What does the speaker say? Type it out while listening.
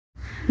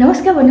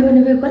নমস্কাৰ বন্ধু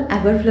বান্ধৱীসকল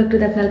আগৰ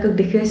ভ্লগটোত আপোনালোকক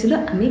দেখুৱাইছিলোঁ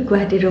আমি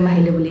গুৱাহাটীৰ ৰুম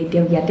আহিলোঁ বুলি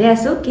এতিয়া ইয়াতে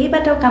আছোঁ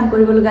কেইবাটাও কাম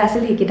কৰিব লগা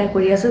আছিল সেইকেইটা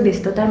কৰি আছোঁ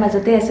ব্যস্ততাৰ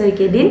মাজতে আছোঁ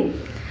এইকেইদিন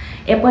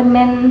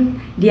এপইণ্টমেণ্ট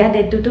দিয়া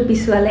ডেটটোতো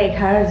পিছুৱালে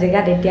 11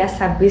 জেগাত এতিয়া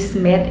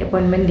 26 মেত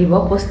এপইণ্টমেণ্ট দিব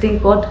পোষ্টিং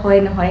ক'ত হয়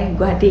নহয়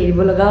গুৱাহাটী এৰিব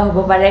লগাও হ'ব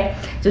পাৰে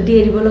যদি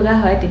এৰিব লগা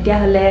হয়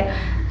তেতিয়াহ'লে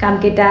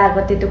কামকেইটা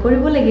আগতেতো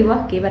কৰিব লাগিব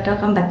কেইবাটাও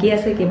কাম বাকী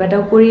আছে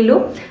কেইবাটাও কৰিলোঁ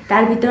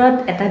তাৰ ভিতৰত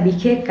এটা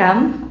বিশেষ কাম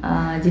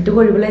যিটো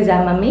কৰিবলৈ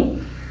যাম আমি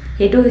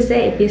সেইটো হৈছে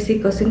APSC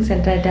কোচিং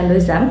সেন্টাৰ এটা লৈ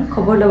যাম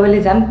খবৰ লবলৈ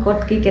যাম কত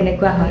কি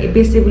কেনেকুৱা হয়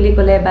APSC বুলি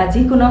ক'লে বা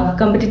যিকোনো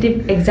কম্পিটিটিভ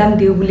এক্সাম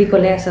দিও বুলি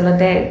ক'লে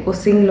আসলতে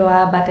কোচিং লোৱা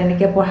বা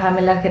তেনেকে পঢ়া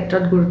মেলাৰ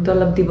ক্ষেত্ৰত গুৰুত্ব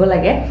অলপ দিব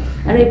লাগে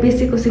আৰু APSC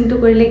কোচিংটো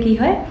কৰিলে কি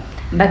হয়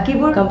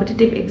বাকিবোৰ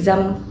কম্পিটিটিভ এক্সাম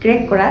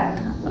ক্ৰেক কৰাত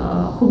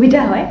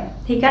সুবিধা হয়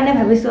সেইকাৰণে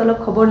ভাবিছো অলপ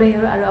খবৰ লৈ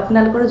আৰু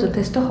আপোনালোকৰ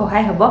যথেষ্ট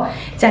সহায় হ'ব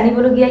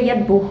জানিবলগীয়া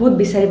ইয়াত বহুত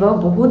বিচাৰিব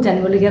বহুত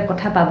জানিবলগীয়া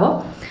কথা পাব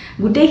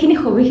গুটেইখিনি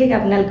সবিশেষ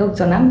আপোনালোকক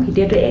জনাম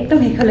ভিডিওটো একদম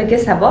হেখলৈকে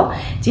চাব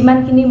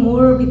যিমানখিনি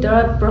মোৰ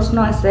ভিতৰত প্ৰশ্ন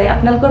আছে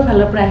আপোনালোকৰ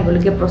ফালৰ পৰা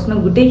আহিবলগীয়া প্ৰশ্ন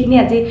গুটেইখিনি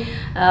আজি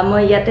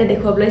মই ইয়াতে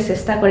দেখুৱাবলৈ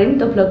চেষ্টা কৰিম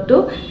তো ব্লগটো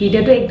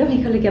ভিডিওটো একদম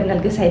হেখলৈকে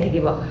আপোনালোকে চাই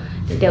থাকিব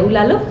তেতিয়া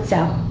উলালো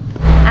যাও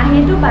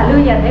আহিটো পালো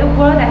ইয়াতে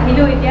ওপৰত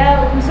আহিলো এতিয়া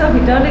অফিসৰ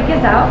ভিতৰলৈকে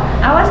যাও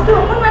আৱাজটো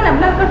অকণমান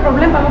আপোনালোকৰ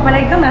প্ৰবলেম পাব পাৰে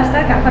একদম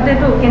ৰাস্তাৰ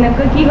কাষতেতো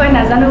কেনেকৈ কি হয়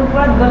নাজানো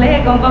ওপৰত গলে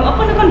গম পাম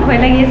অকণ ভয়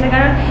লাগি আছে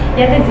কাৰণ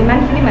ইয়াতে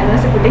যিমানখিনি মানুহ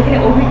আছে গোটেইখিনি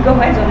অভিজ্ঞ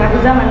হয় জনা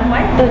বুজা মানুহ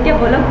হয় তো এতিয়া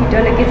বলক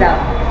ভিতৰলৈকে যাও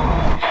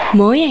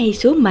মই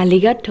আহিছো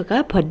মালিগাঁৱত থকা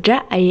ভদ্ৰা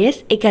IAS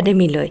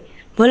একাডেমি লৈ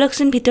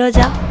বলকচোন ভিতৰ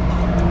যাও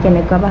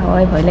কেনেকুৱা বা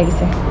হয় ভয়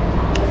লাগিছে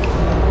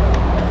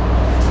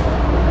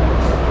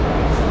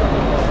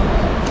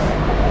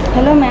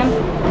হেল্ল' মেম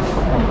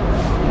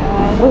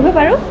বহিব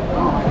পাৰো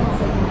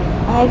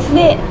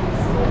একচুৱেলি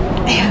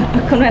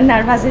অকণমান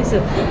নাৰ্ভাছ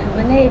হৈছোঁ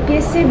মানে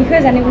APSC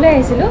বিষয়ে জানিবলৈ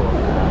আহিছিলোঁ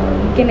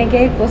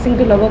কেনেকৈ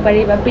কোচিংটো ল'ব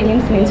পাৰি বা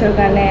প্ৰিলিমছ মেইনছৰ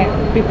কাৰণে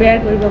প্ৰিপেয়াৰ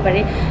কৰিব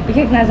পাৰি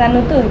বিশেষ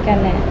নাজানোতো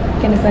সেইকাৰণে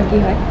কেনেকুৱা কি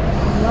হয়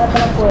মই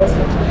আপোনাক কৈ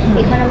আছোঁ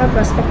এইখন আমাৰ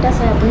প্ৰস্পেক্টাছ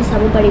হয় আপুনি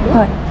চাব পাৰিব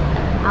হয়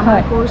আমাৰ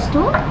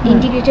কোৰ্সটো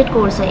ইন্টিগ্ৰেটেড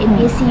কোৰ্স হয়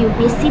APSC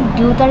UPSC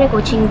দুটাৰে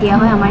কোচিং দিয়া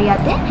হয় আমাৰ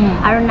ইয়াতে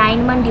আৰু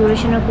 9 মান্থ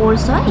ডিউৰেশ্যনৰ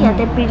কোৰ্স হয়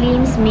ইয়াতে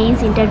প্ৰিলিমছ মেইনছ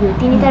ইন্টাৰভিউ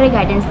তিনিটাৰে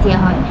গাইডেন্স দিয়া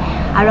হয়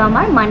আৰু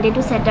আমাৰ মানডে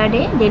টু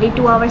স্যাটাৰডে ডেইলি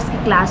 2 আৱাৰ্স কি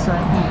ক্লাছ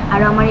হয়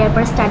আৰু আমাৰ ইয়াৰ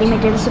পৰা ষ্টাডি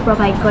মেটেৰিয়েলছ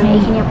প্ৰভাইড কৰে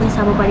এইখিনি আপুনি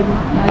চাব পাৰিব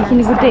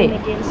এইখিনি গোটেই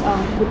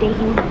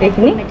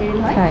গোটেইখিনি মেটেৰিয়েল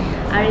হয়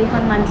আৰু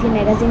এইখন মান্থলি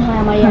মেগাজিন হয়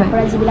আমাৰ ইয়াৰ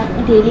পৰা যিবিলাক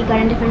ডেইলি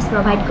কাৰেণ্ট এফেয়াৰ্ছ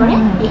প্ৰভাইড কৰে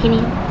এইখিনি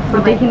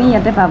গোটেইখিনি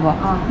ইয়াতে পাব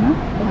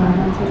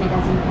মান্থলি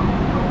মেগাজিন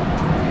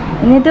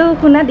এনেতো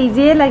শুনাত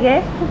ইজিয়ে লাগে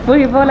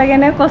পঢ়িব লাগে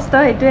নে কষ্ট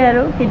সেইটোৱে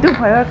আৰু সেইটো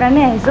ভয়ৰ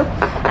কাৰণে আহিছোঁ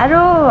আৰু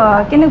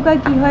কেনেকুৱা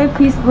কি হয়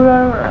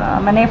ফিজবোৰৰ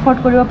মানে এফৰ্ড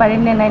কৰিব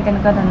পাৰিম নে নাই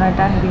তেনেকুৱা ধৰণৰ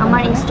এটা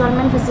আমাৰ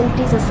ইনষ্টলমেণ্ট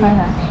ফেচিলিটিজ আছে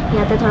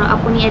ইয়াতে ধৰক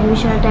আপুনি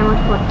এডমিশ্যনৰ টাইমত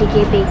 40K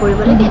পে' কৰিব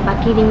লাগে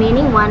বাকী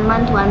ৰিমেইনিং 1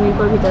 মান্থ 1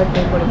 উইকৰ ভিতৰত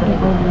পে' কৰিব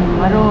লাগিব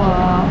আৰু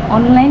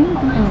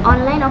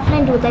অনলাইন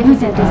অফলাইন দুটাই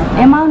ফেচিলিটিজ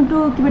এমাউণ্টটো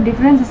কিবা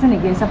ডিফাৰেঞ্চ আছে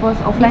নেকি ছাপ'জ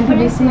অফলাইনটো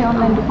বেছি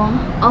অনলাইনটো কম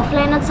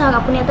অফলাইনত চাওক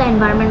আপুনি এটা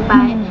এনভাইৰনমেণ্ট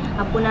পায়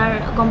আপোনাৰ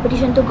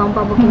কম্পিটিশ্যনটো গম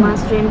পাব কিমান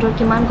ষ্টুডেণ্টৰ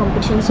কিমান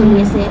কম্পিটিশ্যন চলি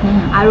আছে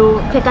আৰু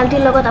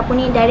ফেকাল্টিৰ লগত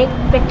আপুনি ডাইৰেক্ট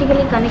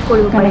প্ৰেক্টিকেলি কানেক্ট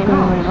কৰিব পাৰে ন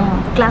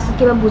ক্লাছত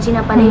কিবা বুজি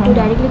নাপালে সেইটো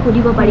ডাইৰেক্টলি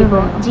সুধিব পাৰিব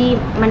যি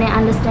মানে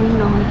আণ্ডাৰষ্টেণ্ডিং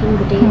নহয় সেইখিনি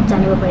গোটেই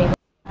জানিব পাৰিব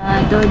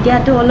তো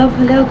এতিয়াতো অলপ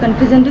হ'লেও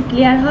কনফিউজনটো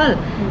ক্লিয়াৰ হ'ল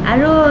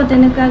আৰু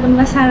তেনেকুৱা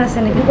কোনোবা ছাৰ আছে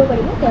নেকি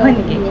হয়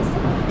নেকি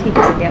ঠিক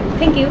আছে দিয়ক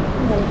থেংক ইউ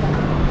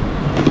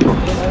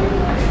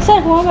ছাৰ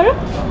সোমাব বাৰু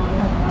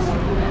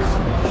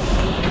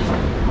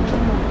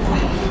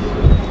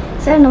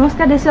ছাৰ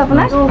নমস্কাৰ দিছোঁ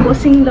আপোনাক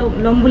কোচিং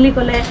ল'ম বুলি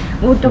ক'লে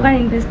বহুত টকাৰ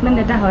ইনভেষ্টমেণ্ট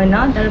এটা হয় ন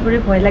তাৰোপৰি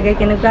ভয় লাগে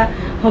কেনেকুৱা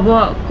হ'ব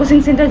কোচিং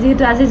চেণ্টাৰ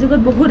যিহেতু আজিৰ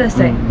যুগত বহুত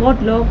আছে ক'ত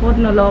লওঁ ক'ত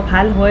নলওঁ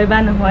ভাল হয় বা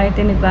নহয়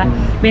তেনেকুৱা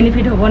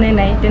বেনিফিট হ'বনে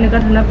নাই তেনেকুৱা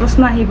ধৰণৰ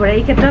প্ৰশ্ন আহি পৰে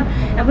এই ক্ষেত্ৰত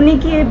আপুনি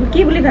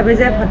কি বুলি ভাবে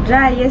যে ভদ্ৰা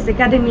IAS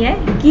একাডেমীয়ে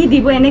কি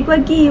দিব এনেকুৱা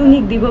কি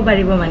ইউনিক দিব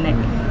পাৰিব মানে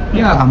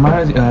আমাৰ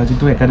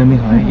যিটো একাডেমি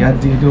হয় ইয়াত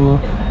যিহেতু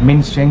মেইন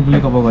ষ্ট্ৰেংথ বুলি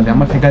ক'ব গ'লে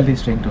আমাৰ ফেকাল্টি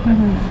ষ্ট্ৰেংথটো হয়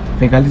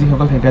ফেকাল্টি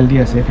যিসকল ফেকাল্টি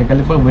আছে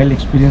ফেকাল্টি পৰা ৱেল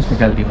এক্সপিৰিয়েঞ্চ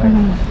ফেকাল্টি হয়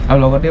আৰু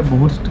লগতে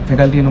বহুত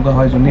ফেকাল্টি এনেকুৱা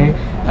হয় যোনে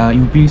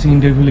UPSC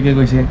ইণ্টাৰভিউলৈকে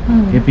গৈছে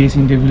APSC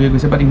ইণ্টাৰভিউলৈকে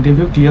গৈছে বাট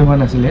ইণ্টাৰভিউ ক্লিয়াৰ হোৱা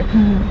নাছিলে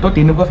তো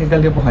তেনেকুৱা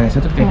ফেকাল্টিয়ে পঢ়াই আছে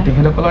তো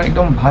তেখেতসকলৰ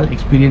একদম ভাল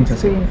এক্সপিৰিয়েঞ্চ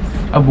আছে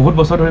আৰু বহুত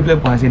বছৰ ধৰি পেলাই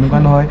পঢ়াইছে এনেকুৱা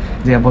নহয়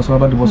যে এবছৰ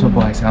বা 2 বছৰ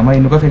পঢ়াইছে আমাৰ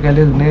এনেকুৱা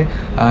ফেকাল্টিয়ে যোনে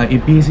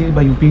APSC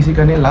বা UPSC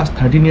কাৰণে লাষ্ট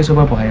 13 years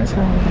পৰা পঢ়াই আছে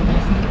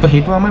তো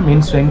সেইটো আমাৰ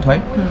মেইন ষ্ট্ৰেংথ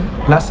হয়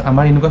প্লাছ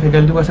আমাৰ এনেকুৱা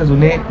ফেকাল্টিও আছে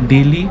যোনে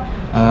ডেইলি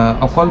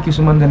অকল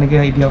কিছুমান যেনেকৈ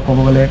এতিয়া ক'ব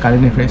গ'লে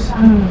কাৰেণ্ট এফেয়াৰ্ছ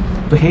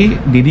তো সেই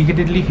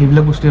ডেডিকেটেডলি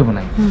সেইবিলাক বস্তুৱে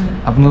বনায়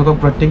আপোনালোকক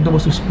প্ৰত্যেকটো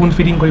বস্তু স্পুন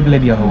ফিডিং কৰি পেলাই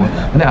দিয়া হ'ব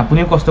মানে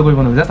আপুনিও কষ্ট কৰিব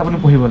নালাগে জাষ্ট আপুনি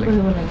পঢ়িব লাগিব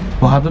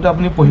পঢ়াটোতো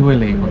আপুনি পঢ়িবই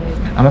লাগিব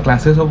আমাৰ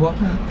ক্লাছেছ হ'ব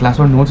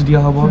ক্লাছৰ নোটছ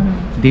দিয়া হ'ব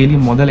ডেইলি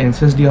মডেল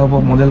এনচাৰ্ছ দিয়া হ'ব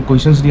মডেল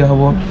কুৱেশ্যনছ দিয়া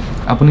হ'ব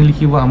আপুনি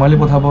লিখিব আমালৈ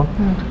পঠাব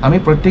আমি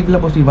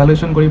প্ৰত্যেকবিলাক বস্তু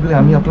ইভালুৱেশ্যন কৰি পেলাই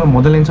আমি আপোনাৰ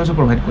মডেল এনচাৰ্ছো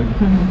প্ৰভাইড কৰিম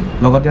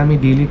লগতে আমি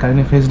ডেইলি কাৰেণ্ট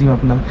এফেয়াৰ্ছ দিম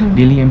আপোনাক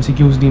ডেইলি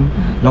MCQs দিম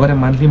লগতে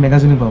মান্থলি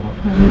মেগাজিনো পাব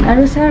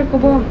আৰু ছাৰ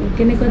ক'ব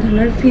কেনেকুৱা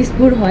ধৰণৰ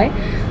ফিজবোৰ হয়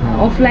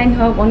অফলাইন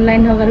হওক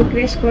অনলাইন হওক আৰু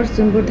ক্ৰেছ কোৰ্ছ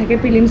যোনবোৰ থাকে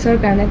প্ৰিলিমছৰ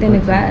কাৰণে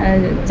তেনেকুৱা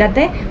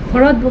যাতে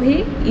ঘৰত বহি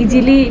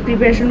ইজিলি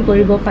প্ৰিপেৰেশ্যন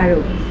কৰিব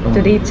পাৰোঁ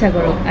যদি ইচ্ছা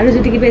কৰোঁ আৰু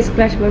যদি কিবা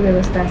স্কলাৰশ্বিপৰ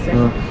ব্যৱস্থা আছে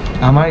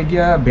আমাৰ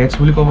এতিয়া বেটছ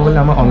বুলি ক'ব গ'লে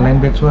আমাৰ অনলাইন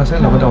বেটছো আছে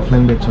লগতে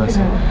অফলাইন বেটছো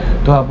আছে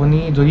তো আপুনি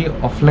যদি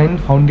অফলাইন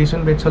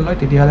ফাউণ্ডেশ্যন বেটছত লয়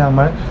তেতিয়াহ'লে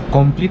আমাৰ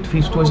কমপ্লিট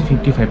ফিজটো হৈছে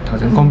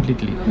 55,000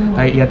 কমপ্লিটলি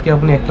তাই ইয়াতকৈ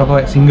আপুনি 1 টকা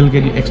ছিংগলকৈ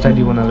এক্সট্ৰা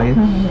দিব নালাগে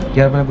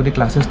ইয়াৰ পৰা গোটেই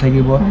ক্লাছেছ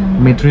থাকিব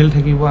মেটেৰিয়েল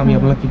থাকিব আমি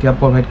আপোনাক কিতাপ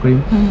প্ৰভাইড কৰিম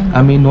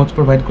আমি নোটছ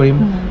প্ৰভাইড কৰিম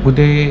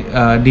গোটেই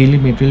ডেইলি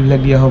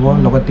মেটেৰিয়েলবিলাক দিয়া হ'ব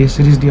লগত টেষ্ট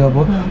চিৰিজ দিয়া হ'ব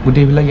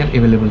গোটেইবিলাক ইয়াত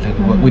এভেইলেবল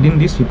থাকিব উইদিন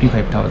দিছ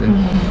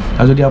 55,000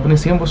 আৰু যদি আপুনি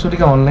সেম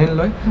বস্তুটিকে অনলাইন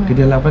লয়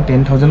তেতিয়াহ'লে আপোনাৰ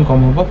 10,000 কম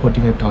হ'ব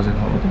 45,000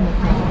 হ'ব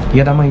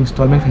ইয়াত আমাৰ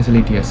ইনষ্টলমেণ্ট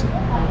ফেচিলিটি আছে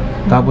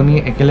তো আপুনি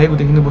একেলগে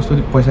গোটেইখিনি বস্তু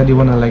পইচা দিব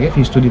নালাগে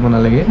ফিজটো দিব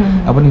নালাগে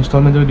আপুনি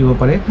ইনষ্টলমেণ্টটো দিব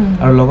পাৰে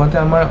আৰু লগতে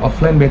আমাৰ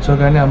অফলাইন বেটছৰ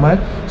কাৰণে আমাৰ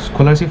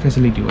স্কলাৰশ্বিপ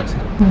ফেচিলিটিও আছে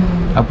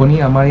আপুনি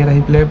আমাৰ ইয়াত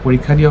আহি পেলাই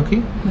পৰীক্ষা দিয়কহি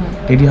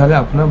তেতিয়াহ'লে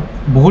আপোনাৰ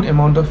বহুত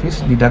এমাউণ্ট অফ ফিজ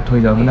ডিডাক্ট হৈ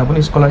যাব মানে আপুনি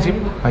স্কলাৰশ্বিপ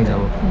পাই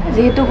যাব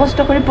যেহেতু কষ্ট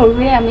কৰি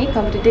পঢ়োৱে আমি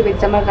কম্পিটিটিভ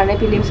এক্সামৰ কাৰণে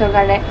ফিলিমছৰ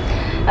কাৰণে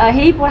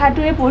সেই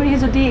পঢ়াটোৱে পঢ়ি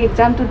যদি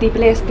এক্সামটো দি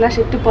পেলাই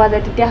স্কলাৰশ্বিপটো পোৱা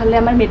যায় তেতিয়াহ'লে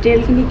আমাৰ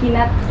মেটেৰিয়েলখিনি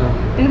কিনাত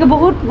তেনেকৈ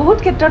বহুত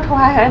ক্ষেত্ৰত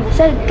সহায় হয়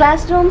ছাৰ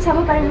ক্লাছৰুম চাব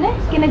পাৰিমনে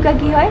কেনেকুৱা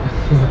কি হয়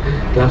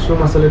ক্লাছৰুম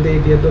আচলতে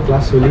এতিয়াতো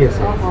ক্লাছ চলি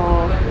আছে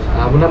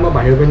আপোনাক মই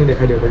বাহিৰৰ পৰা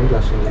দেখাই দিব পাৰিম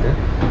ক্লাছৰুমকেইটা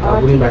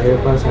আপুনি বাহিৰৰ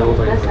পৰা চাব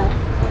পাৰিব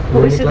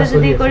ভৱিষ্যতে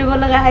যদি কৰিব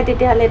লগা হয়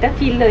তেতিয়াহ'লে এটা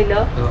ফিল লৈ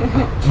লওঁ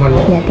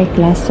ইয়াতে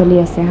ক্লাছ চলি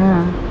আছে হা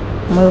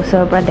মই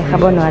ওচৰৰ পৰা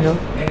দেখাব নোৱাৰোঁ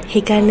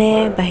সেইকাৰণে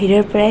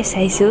বাহিৰৰ পৰাই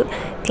চাইছোঁ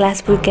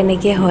ক্লাছবোৰ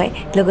কেনেকৈ হয়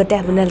লগতে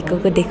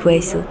আপোনালোককো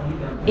দেখুৱাইছোঁ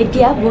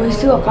এতিয়া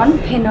বহিছোঁ অকণ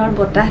ফেনৰ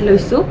বতাহ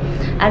লৈছোঁ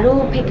আৰু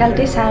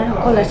ফেকাল্টি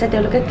ছাৰসকল আছে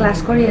তেওঁলোকে ক্লাছ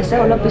কৰি আছে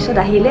অলপ পিছত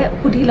আহিলে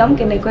সুধি ল'ম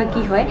কেনেকুৱা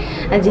কি হয়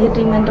যিহেতু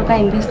ইমান টকা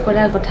ইনভেষ্ট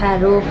কৰাৰ কথা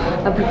আৰু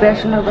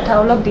প্ৰিপেৰেশ্যনৰ কথা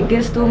অলপ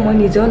ডিটেইলছটো মই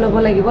নিজেও ল'ব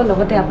লাগিব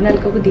লগতে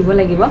আপোনালোককো দিব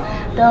লাগিব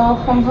তো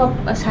সম্ভৱ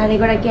ছাৰ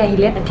এগৰাকী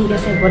আহিলে ঠিক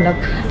আছে বলক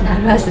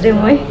নাৰ্ভাছ ৰে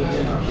মই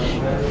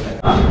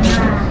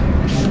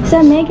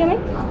sir May Cayman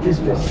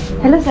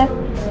hello' sir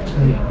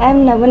I am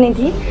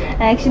Nabanidhi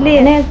actually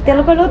এনে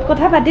তেওঁলোকৰ লগত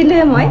কথা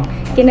পাতিলোৱে মই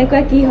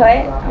কেনেকুৱা কি হয়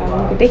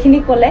গোটেইখিনি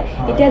ক'লে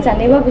এতিয়া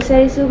জানিব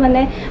বিচাৰিছোঁ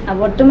মানে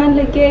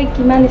বৰ্তমানলৈকে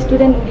কিমান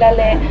ষ্টুডেণ্ট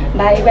ওলালে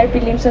বা এইবাৰ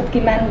প্ৰিলিমছত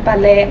কিমান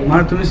পালে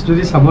আমাৰ তুমি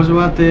যদি চাব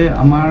যোৱাতে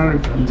আমাৰ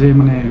যে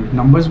মানে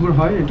নাম্বাৰ্ছবোৰ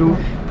হয় এইটো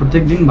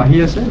প্ৰত্যেক দিন বাঢ়ি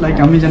আছে লাইক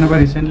আমি যেনেকুৱা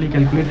ৰিচেণ্টলি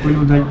কেলকুলেট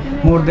কৰিলোঁ লাইক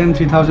মোৰ দেন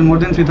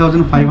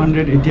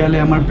 3,500 এতিয়ালৈ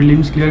আমাৰ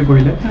প্ৰিলিমছ ক্লিয়াৰ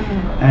কৰিলে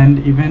এণ্ড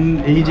ইভেন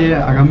এই যে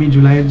আগামী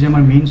জুলাইত যে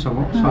আমাৰ মেইনছ হ'ব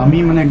চ' আমি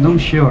মানে একদম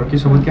চিয়'ৰ কি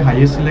চবতকৈ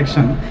হাইয়েষ্ট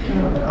চিলেকশ্যন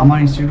আমাৰ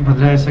ইনষ্টিটিউট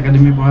ভাদ্ৰা IAS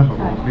একাডেমীৰ পৰা হ'ব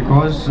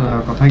বিকজ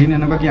কথাখিনি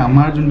এনেকুৱা কি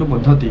আমাৰ যোনটো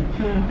পদ্ধতি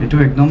এইটো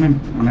একদমেই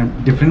মানে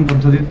ডিফাৰেণ্ট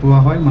পদ্ধতিত পোৱা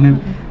হয় মানে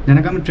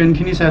যেনেকৈ আমি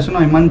ট্ৰেণ্ডখিনি চাই আছোঁ ন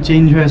ইমান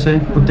চেঞ্জ হৈ আছে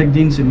প্ৰত্যেক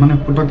দিন মানে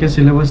পটককৈ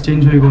চিলেবাছ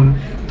চেঞ্জ হৈ গ'ল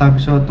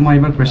তাৰপিছত তোমাৰ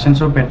এইবাৰ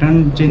কুৱেশ্যনছৰ পেটাৰ্ণ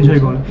চেঞ্জ হৈ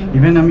গ'ল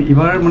ইভেন আমি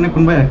এইবাৰ মানে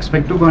কোনোবাই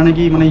এক্সপেক্টো কৰা নাই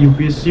কি মানে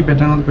UPSC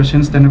পেটাৰ্ণত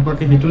কুৱেশ্যনছ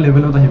তেনেকুৱাকৈ সেইটো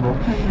লেভেলত আহিব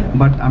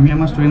বাট আমি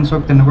আমাৰ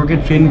ষ্টুডেণ্টছক তেনেকুৱাকৈ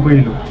ট্ৰেইন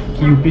কৰিলোঁ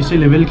কি UPSC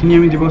লেভেলখিনি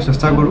আমি দিব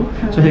চেষ্টা কৰোঁ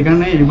চ'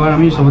 সেইকাৰণে এইবাৰ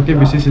আমি চবতকৈ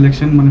বেছি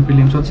চিলেকশ্যন মানে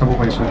প্ৰিলিমছত চাব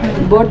পাৰিছোঁ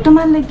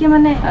বৰ্তমানলৈকে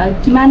মানে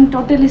কিমান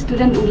টোটেল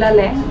ষ্টুডেণ্ট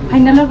ওলালে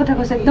ফাইনেলৰ কথা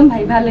কৈছে একদম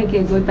ভাইভালৈকে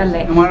গৈ পালে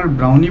আমাৰ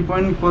ব্ৰাউনি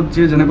পইণ্ট ক'ত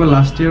যে যেনেকৈ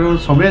লাষ্ট ইয়েৰৰ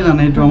চবেই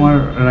জানে এইটো আমাৰ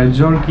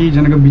ৰাজ্যৰ কি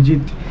যেনেকৈ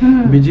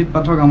বিজিত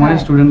পাঠক আমাৰ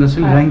ষ্টুডেণ্ট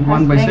আছিল ৰেংক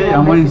 1 পাইছে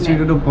আমাৰ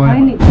ইনষ্টিটিউটত পঢ়ে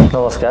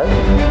নমস্কাৰ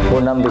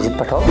মোৰ নাম বিজিত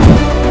পাঠক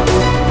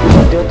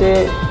সদ্যহতে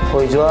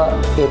হৈ যোৱা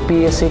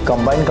APSC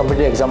কম্বাইণ্ড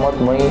কম্পিটিটিভ এক্সামত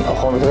মই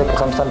অসমৰ ভিতৰতে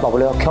প্ৰথম স্থান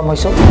পাবলৈ সক্ষম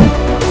হৈছোঁ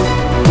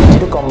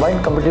যিটো কম্বাইণ্ড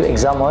কম্পিটিটিভ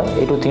এক্সাম হয়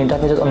এইটো 3টা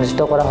ফেজত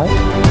অনুষ্ঠিত কৰা হয়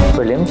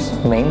প্ৰিলিমছ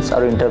মেইনছ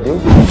আৰু ইণ্টাৰভিউ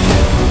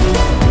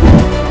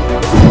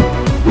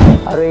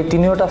আৰু এই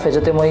 3টা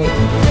ফেজতে মই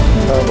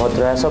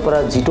ভদ্ৰা IASৰ পৰা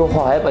যিটো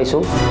সহায়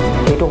পাইছোঁ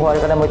এইটো সহায়ৰ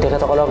কাৰণে মই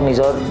তেখেতসকলক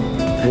নিজৰ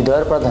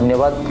হৃদয়ৰ পৰা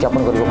ধন্যবাদ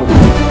জ্ঞাপন কৰিব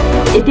খুজিছোঁ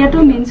এতিয়াতো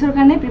মেইনছৰ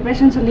কাৰণে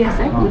প্ৰিপাৰেশ্যন চলি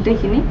আছে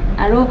গোটেইখিনি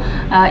আৰু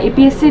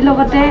APSCৰ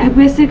লগতে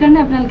UPSCৰ কাৰণে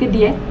আপোনালোকে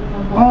দিয়ে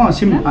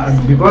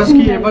বিকজ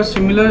কি এবাৰ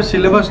চিমিলাৰ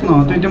চিলেবাছ ন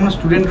তো এতিয়া মানে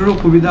ষ্টুডেণ্টৰো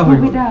সুবিধা হৈ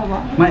গ'ল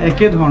মানে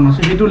একে ধৰণৰ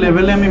সেইটো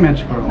লেভেলে আমি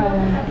মেটচ কৰোঁ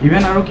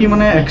ইভেন আৰু কি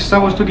মানে এক্সট্ৰা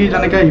বস্তু কি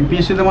যেনেকৈ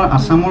UPSCত আমাৰ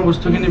আছামৰ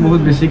বস্তুখিনি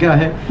বহুত বেছিকৈ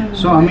আহে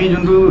চ' আমি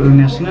যোনটো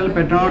নেশ্যনেল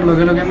পেটাৰ্ণৰ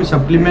লগে লগে আমি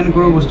ছাপ্লিমেণ্ট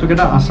কৰোঁ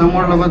বস্তুকেইটা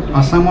আছামৰ লগত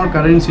আছামৰ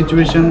কাৰেণ্ট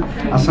চিটুৱেশ্যন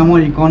আছামৰ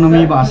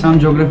ইকনমি বা আছাম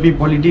জিঅ'গ্ৰাফি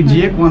পলিটি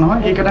যিয়ে কোৱা নহয়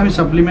এইকেইটা আমি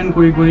ছাপ্লিমেণ্ট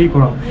কৰি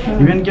কৰোঁ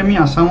ইভেন কি আমি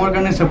আছামৰ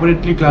কাৰণে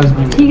ছেপাৰেটলি ক্লাছ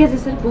দিওঁ ঠিক আছে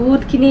ছাৰ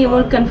বহুতখিনি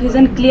মোৰ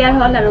কনফিউজন ক্লিয়াৰ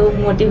হ'ল আৰু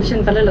মটিভেশ্যন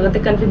পালে লগতে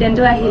কনফিডেণ্ট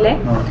আহিলে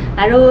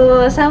আৰু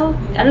চাওঁ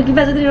আৰু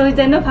কিবা যদি ৰৈ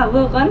যায় ন ভাবো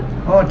অকণ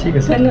ঠিক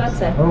আছে ধন্যবাদ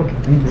ছাৰ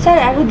ছাৰ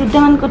আৰু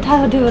দুটামান কথা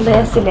সুধিবলৈ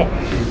আছিলে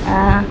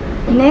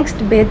নেক্সট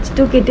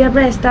বেটছটো কেতিয়াৰ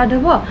পৰা ষ্টাৰ্ট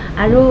হ'ব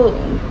আৰু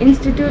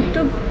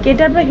ইনষ্টিটিউটটো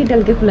কেইটাৰ পৰা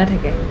কেতিয়ালৈকে খোলা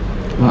থাকে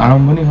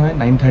আৰম্ভণি হয়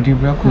 9:30ৰ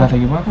পৰা খোলা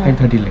থাকিব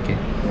 5:30লৈকে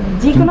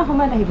যিকোনো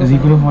সময়ত আহিব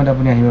যিকোনো সময়ত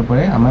আপুনি আহিব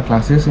পাৰে আমাৰ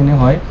ক্লাছেছ এনে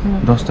হয়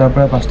 10টাৰ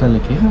পৰা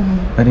 5টালৈকে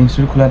বাট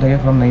ইনষ্টিটিউট খোলা থাকে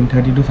ফ্ৰম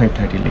 9:30 to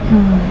 5:30লৈকে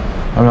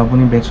আৰু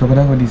আপুনি বেটছৰ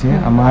কথা সুধিছে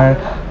আমাৰ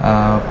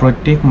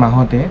প্ৰত্যেক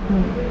মাহতে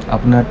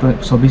আপোনাৰ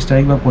 24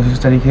 তাৰিখ বা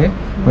 25 তাৰিখে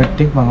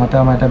প্ৰত্যেক মাহতে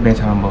আমাৰ এটা বেটছ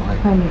আৰম্ভ হয়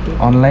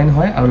অনলাইন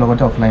হয় আৰু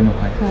লগতে অফলাইনো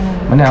হয়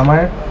মানে আমাৰ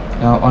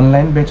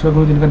অনলাইন বেটছৰ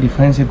কোনো তেনেকুৱা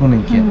ডিফাৰেঞ্চ একো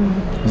নাইকিয়া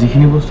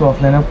যিখিনি বস্তু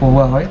অফলাইনত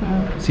পঢ়োৱা হয়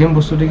সেম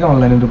বস্তুটিকে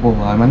অনলাইনতো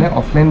পঢ়োৱা হয় মানে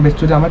অফলাইন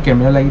বেটছটোতে আমাৰ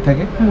কেমেৰা লাগি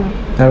থাকে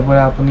তাৰ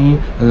পৰা আপুনি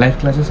লাইভ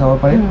ক্লাছেছ চাব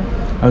পাৰে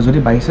আৰু যদি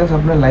বাই চান্স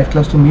আপোনাৰ লাইভ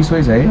ক্লাছটো মিছ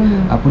হৈ যায়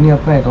আপুনি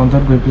আপোনাৰ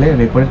একাউণ্টত গৈ পেলাই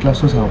ৰেকৰ্ডেড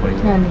ক্লাছটো চাব পাৰিব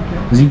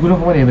যিকোনো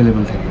সময়ত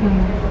এভেইলেবল থাকে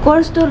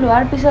কোৰ্চটো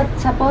লোৱাৰ পিছত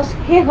ছাপ'জ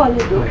শেষ হ'ল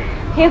এইটো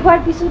শেষ হোৱাৰ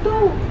পিছতো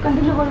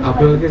কণ্টিনিউ কৰিব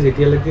আপোনালোকে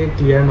যেতিয়ালৈকে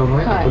ক্লিয়াৰ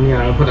নহয় আপুনি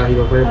আৰম্ভত আহিব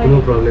পাৰে কোনো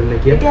প্ৰব্লেম নাই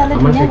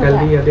আমাৰ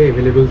ফেকাল্টি ইয়াতে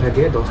এভেইলেবল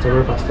থাকে 10টা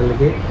পৰা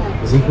 5টালৈকে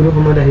যিকোনো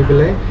সময়ত আহি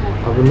পেলাই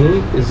আপুনি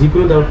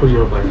যিকোনো ডাউট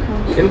খুজিব পাৰে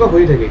এনেকুৱা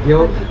হৈ থাকে কিয়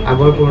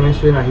আগৰ পুৰণা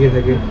ষ্টুডেণ্ট আহিয়ে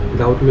থাকে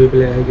ডাউট লৈ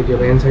পেলাই আহে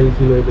কেতিয়াবা এনচাৰ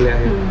লিখি লৈ পেলাই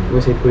আহে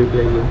মই চেক কৰি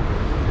পেলাই দিওঁ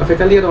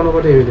ফেকাল্টি ইয়াত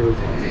অনবৰতে এভেইলেবল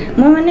থাকে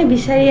মই মানে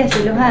বিচাৰি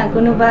আছিলোঁ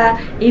কোনোবা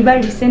এইবাৰ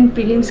ৰিচেণ্ট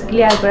প্ৰিলিমছ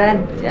ক্লিয়াৰ কৰা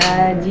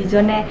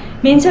যিজনে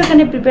মেইনছৰ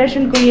কাৰণে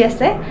প্ৰিপেৰেশ্যন কৰি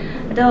আছে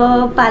তো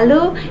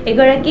পালোঁ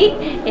এগৰাকী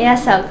এয়া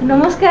চাওক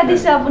নমস্কাৰ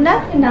দিছোঁ আপোনাক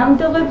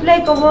নামটো কৈ পেলাই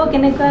ক'ব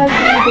কেনেকুৱা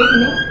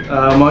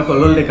মই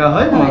কল্লোল ডেকা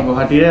হয় মই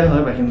গুৱাহাটীৰে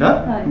হয় বাসিন্দা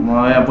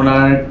মই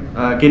আপোনাৰ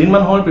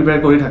কেইদিনমান হ'ল প্ৰিপেয়াৰ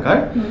কৰি থাকাৰ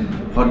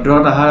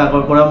ভদ্ৰত অহাৰ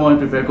আগৰ পৰা মই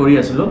প্ৰিপেয়াৰ কৰি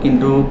আছিলোঁ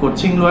কিন্তু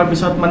কোচিং লোৱাৰ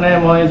পিছত মানে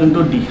মই যোনটো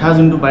দিশা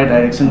যোনটো পায়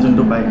ডাইৰেকশ্যন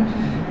যোনটো পায়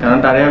কাৰণ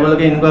তাৰে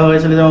আগলৈকে এনেকুৱা হৈ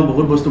আছিলে যে মই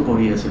বহুত বস্তু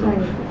পঢ়ি আছিলোঁ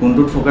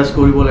কোনটোত ফ'কাছ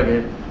কৰিব লাগে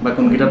বা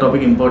কোনকেইটা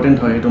টপিক ইম্পৰ্টেণ্ট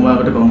হয় সেইটো মই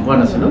আগতে গম পোৱা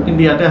নাছিলোঁ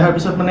কিন্তু ইয়াতে অহাৰ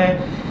পিছত মানে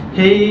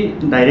সেই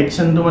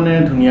ডাইৰেকশ্যনটো মানে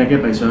ধুনীয়াকৈ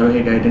পাইছোঁ আৰু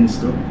সেই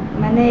গাইডেঞ্চটো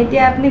মানে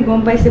এতিয়া আপুনি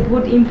গম পাইছে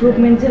বহুত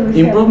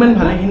ইম্প্ৰুভমেণ্ট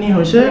ভালেখিনি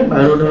হৈছে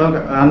আৰু ধৰক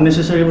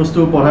আননেচেচাৰী বস্তু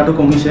পঢ়াটো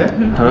কমিছে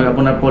ধৰক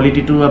আপোনাৰ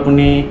পলিটিটো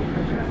আপুনি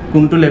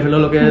কোনটো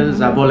লেভেললৈকে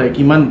যাব লাগে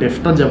কিমান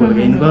ডেফটত যাব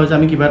লাগে এনেকুৱা হৈছে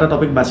আমি কিবা এটা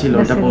টপিক বাছি লওঁ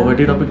এতিয়া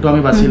পভাৰ্টি টপিকটো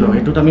আমি বাছি লওঁ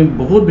সেইটোত আমি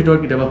বহুত ভিতৰত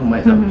কেতিয়াবা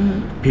সোমাই যাওঁ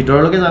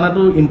ভিতৰলৈকে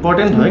জানাটো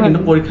ইম্পৰ্টেণ্ট হয় কিন্তু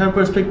পৰীক্ষাৰ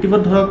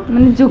পাৰ্চপেক্টিভত ধৰক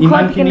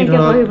ইমানখিনি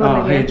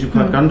ধৰক সেই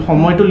জোখত কাৰণ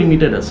সময়টো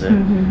লিমিটেড আছে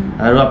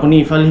আৰু আপুনি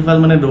ইফাল সিফাল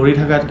মানে দৌৰি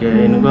থকাতকৈ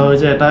এনেকুৱা হয়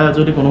যে এটা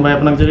যদি কোনোবাই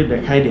আপোনাক যদি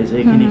দেখাই দিয়ে যে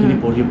এইখিনিখিনি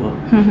পঢ়িব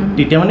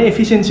তেতিয়া মানে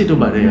এফিচিয়েঞ্চিটো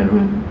বাঢ়ে আৰু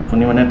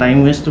আপুনি মানে টাইম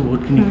ৱেষ্টটো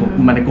বহুতখিনি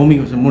মানে কমি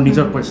গৈছে মোৰ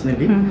নিজৰ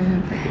পাৰ্চনেলি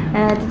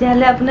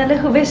তেতিয়াহ'লে আপোনালৈ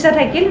শুভেচ্ছা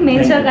থাকিল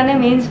মেইনছৰ কাৰণে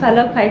মেইনছ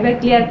ভালক ভাইবা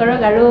ক্লিয়াৰ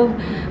কৰক আৰু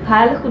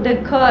ভাল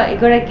সুদক্ষ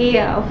এগৰাকী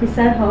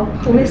অফিচাৰ হওক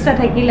শুভেচ্ছা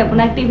থাকিল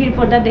আপোনাক টিভিৰ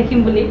পৰ্দাত দেখিম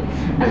বুলি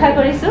আশা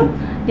কৰিছোঁ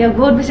দিয়ক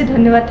বহুত বেছি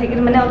ধন্যবাদ থাকিল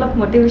মানে অলপ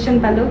মটিভেশ্যন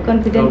পালোঁ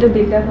কনফিডেণ্টটো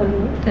বিল্ড আপ হ'ল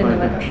মোৰ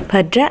ধন্যবাদ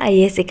ভাদ্ৰা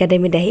IAS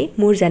একাডেমীত আহি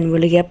মোৰ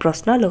জানিবলগীয়া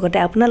প্ৰশ্ন লগতে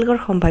আপোনালোকৰ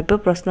সম্ভাৱ্য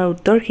প্ৰশ্নৰ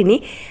উত্তৰখিনি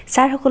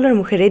ছাৰসকলৰ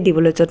মুখেৰে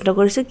দিবলৈ যত্ন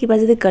কৰিছোঁ কিবা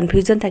যদি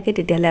কনফিউজন থাকে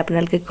তেতিয়াহ'লে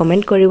আপোনালোকে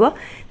কমেণ্ট কৰিব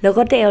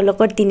লগতে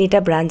এওঁলোকৰ 3টা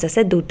ব্ৰাঞ্চ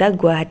আছে 2টা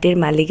গুৱাহাটীৰ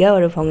মালিগাঁও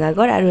আৰু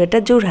ভংগাগড় আৰু এটা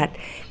যোৰহাট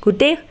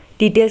গোটেই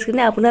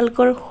ডিটেইলছখিনি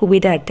আপোনালোকৰ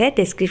সুবিধাৰ্থে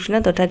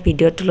ডেছক্ৰিপশ্যনত অৰ্থাৎ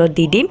ভিডিঅ'ৰ তলত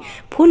দি দিম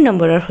ফোন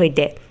নম্বৰৰ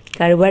সৈতে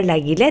কাৰোবাৰ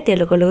লাগিলে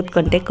তেওঁলোকৰ লগত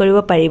কণ্টেক্ট কৰিব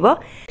পাৰিব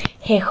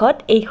শেষত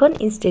এইখন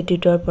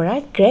ইনষ্টিটিউটৰ পৰা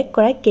ক্ৰেক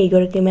কৰা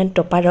কেইগৰাকীমান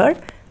টপাৰৰ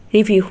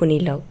ৰিভিউ শুনি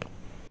লওক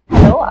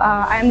Hello,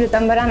 I am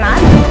Ritambara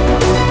Nath.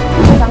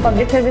 Assam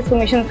Public Service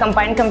Commission's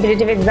combined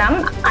competitive exam,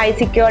 I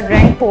secured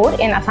rank 4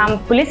 in Assam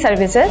Police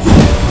Services.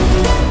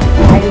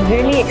 I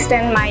really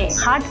extend my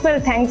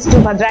heartfelt thanks to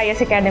Bhadra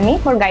IAS Academy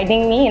for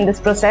guiding me in this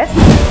process.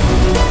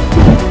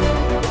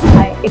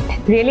 It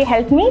really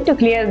helped me to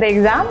clear the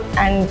exam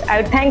and I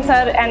would thank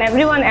sir and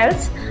everyone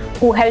else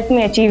who helped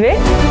me achieve it.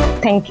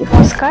 Thank you.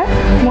 নমস্কাৰ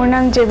মোৰ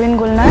নাম জেবিন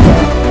গুলনাৰ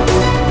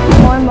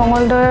মই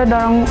মঙলদৈ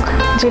দৰং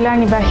জিলাৰ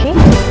নিবাসী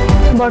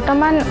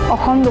বৰ্তমান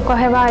অসম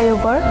লোকসেৱা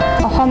আয়োগৰ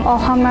অসম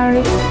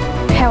অসামৰিক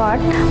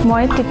সেৱাত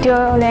মই 3য়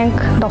ৰেংক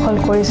দখল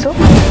কৰিছোঁ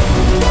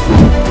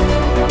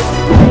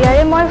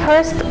ইয়াৰে মই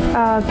ফাৰ্ষ্ট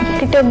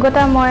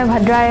কৃতজ্ঞতা মই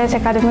ভাদ্ৰা IAS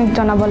একাডেমিক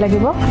জনাব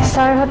লাগিব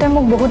ছাৰহঁতে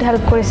মোক বহুত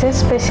হেল্প কৰিছে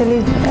specially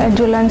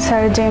Julan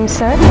sir James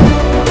sir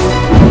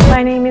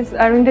My name is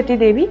Arundhati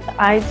Devi.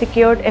 I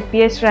secured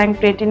APS rank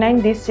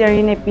 29 this year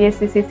in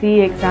APSC CCE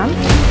exam.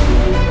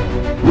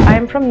 I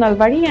am from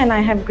Nalbari and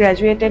I have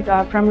graduated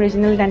from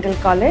Regional Dental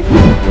College.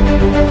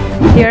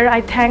 Here I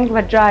thank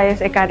Bhadra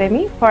IAS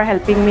Academy for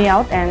helping me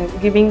out and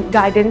giving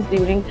guidance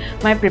during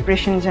my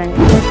preparation journey.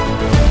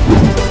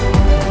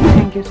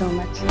 Thank you so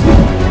much.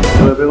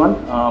 Hello everyone,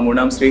 my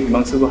name is Sri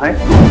Himanshu Guwahati.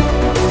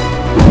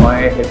 My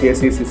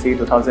APSC CCE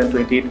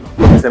 2020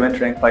 47th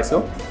rank paisa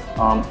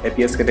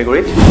APS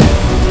category.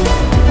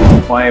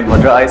 My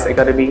Bhadra IAS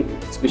Academy,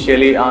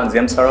 especially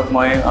James Sarok,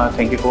 my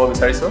thank you for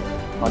বিচাৰিছো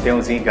তেওঁ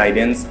যি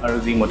guidance আৰু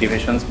যি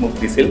motivations মোক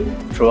দিছিল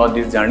থ্ৰুআউট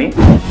this journey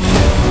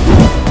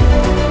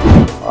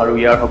আৰু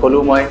ইয়াৰ সকলো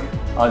মই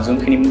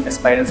যোনখিনি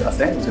এক্সপিৰিয়েন্স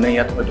আছে যোনে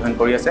ইয়াত অধ্যয়ন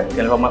কৰি আছে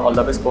তেওঁলোকক মই অল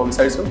দ্য বেষ্ট ক'ব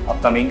বিচাৰিছো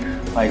আপকামিং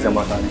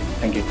এক্সামৰ কাৰণে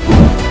থ্যাংক ইউ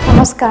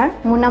নমস্কাৰ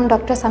মোৰ নাম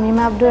ডক্টৰ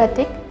সামিমা আব্দুৰ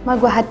আতিক মই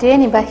গুৱাহাটীৰ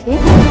নিবাসী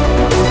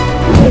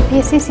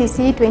APSC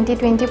CCE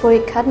 2020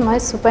 পৰীক্ষাত মই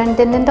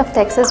সুপাৰিনটেণ্ডেণ্ট অফ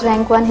টেক্সেছ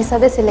ৰেংক 1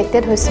 হিচাপে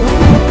সিলেক্টেড হৈছোঁ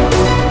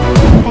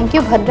Thank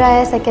you Bhadra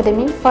IAS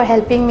Academy for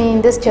helping me in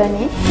this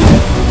journey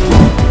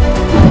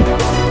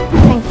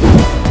Thank you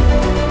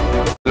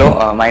Hello,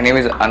 my name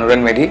is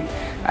Anuran Medhi.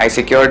 I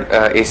secured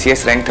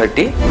ACS rank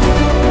 30.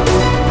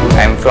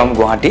 I am from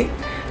Guwahati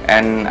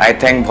and I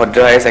thank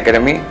Bhadra IAS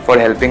Academy for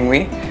helping me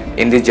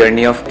in the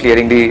journey of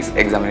clearing this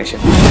examination.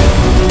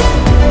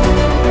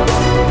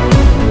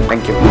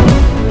 Thank you.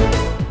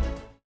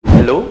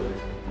 Hello,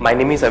 my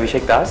name is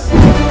Abhishek Das.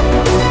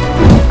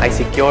 I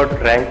secured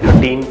rank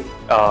 13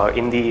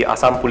 in the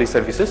Assam Police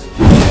Services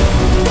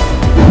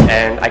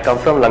and I come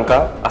from Lanka,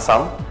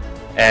 Assam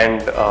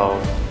and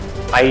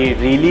I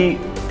really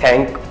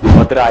thank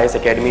Bhadra IAS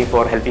Academy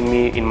for helping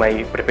me in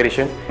my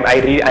preparation.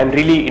 I'm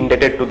really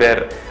indebted to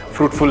their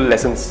fruitful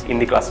lessons in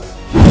the classes.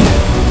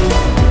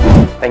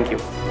 Thank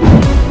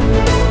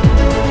you.